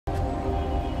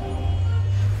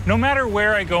No matter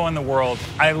where I go in the world,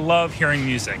 I love hearing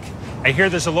music. I hear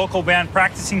there's a local band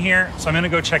practicing here, so I'm going to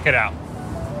go check it out.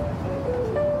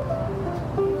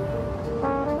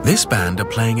 This band are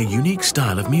playing a unique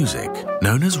style of music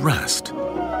known as RAST,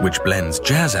 which blends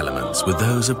jazz elements with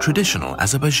those of traditional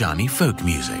Azerbaijani folk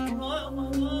music.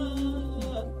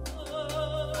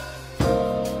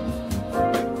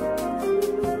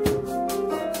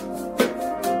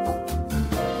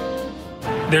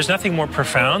 There's nothing more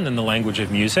profound than the language of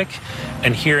music,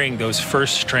 and hearing those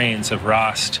first strains of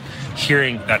RAST,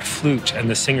 hearing that flute and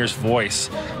the singer's voice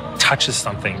touches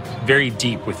something very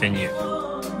deep within you.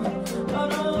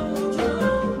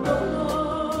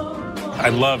 I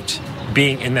loved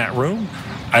being in that room.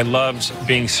 I loved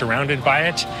being surrounded by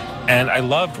it. And I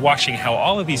loved watching how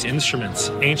all of these instruments,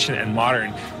 ancient and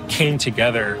modern, came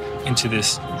together into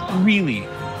this really,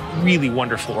 really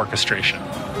wonderful orchestration.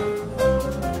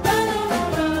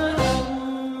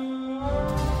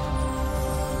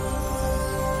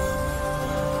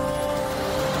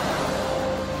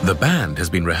 The band has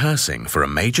been rehearsing for a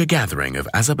major gathering of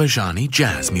Azerbaijani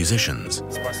jazz musicians.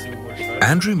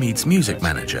 Andrew meets music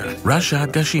manager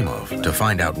Rashad Gashimov to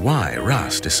find out why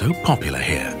RAST is so popular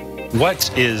here.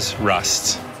 What is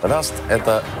RAST? RAST –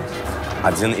 это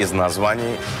один из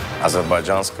названий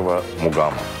азербайджанского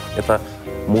мугама. Это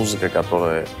музыка,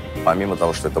 которая, помимо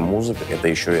того, что это музыка, это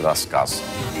еще и рассказ.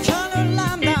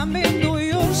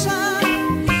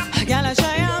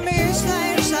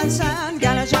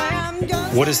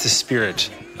 What is the spirit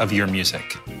of your music?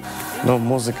 Ну,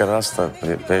 музыка Раста,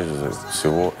 прежде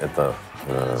всего, это,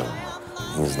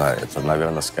 не знаю, это,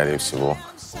 наверное, скорее всего,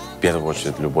 в первую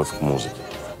очередь, любовь к музыке.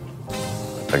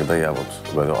 Когда я вот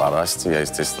говорю о Расте, я,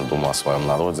 естественно, думаю о своем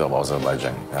народе, об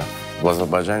Азербайджане. Да? В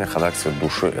Азербайджане характер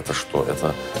души – это что?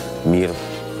 Это мир,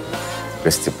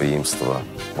 гостеприимство.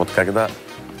 Вот когда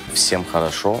всем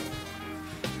хорошо,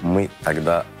 мы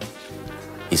тогда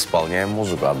исполняем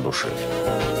музыку от души.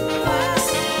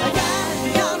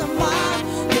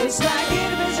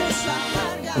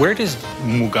 Where does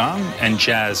mugam and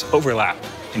jazz overlap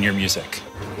in your music?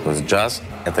 То есть джаз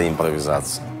 – это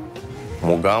импровизация.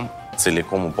 Мугам –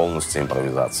 целиком и полностью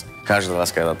импровизация. Каждый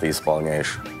раз, когда ты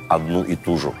исполняешь одну и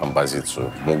ту же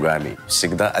композицию в мугаме,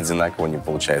 всегда одинаково не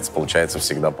получается. Получается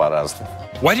всегда по-разному.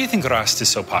 Why do you think RAST is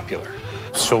so popular?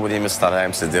 Все время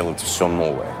стараемся делать все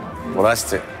новое. В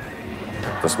Расте,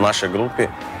 то есть в нашей группе,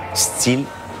 стиль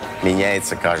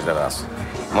меняется каждый раз.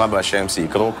 Мы обращаемся и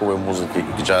к роковой музыке, и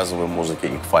к джазовой музыке,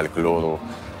 и к фольклору,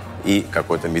 и к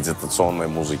какой-то медитационной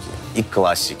музыке, и к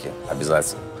классике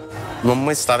обязательно. Но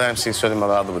мы стараемся их все время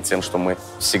радовать тем, что мы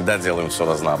всегда делаем все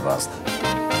разнообразно.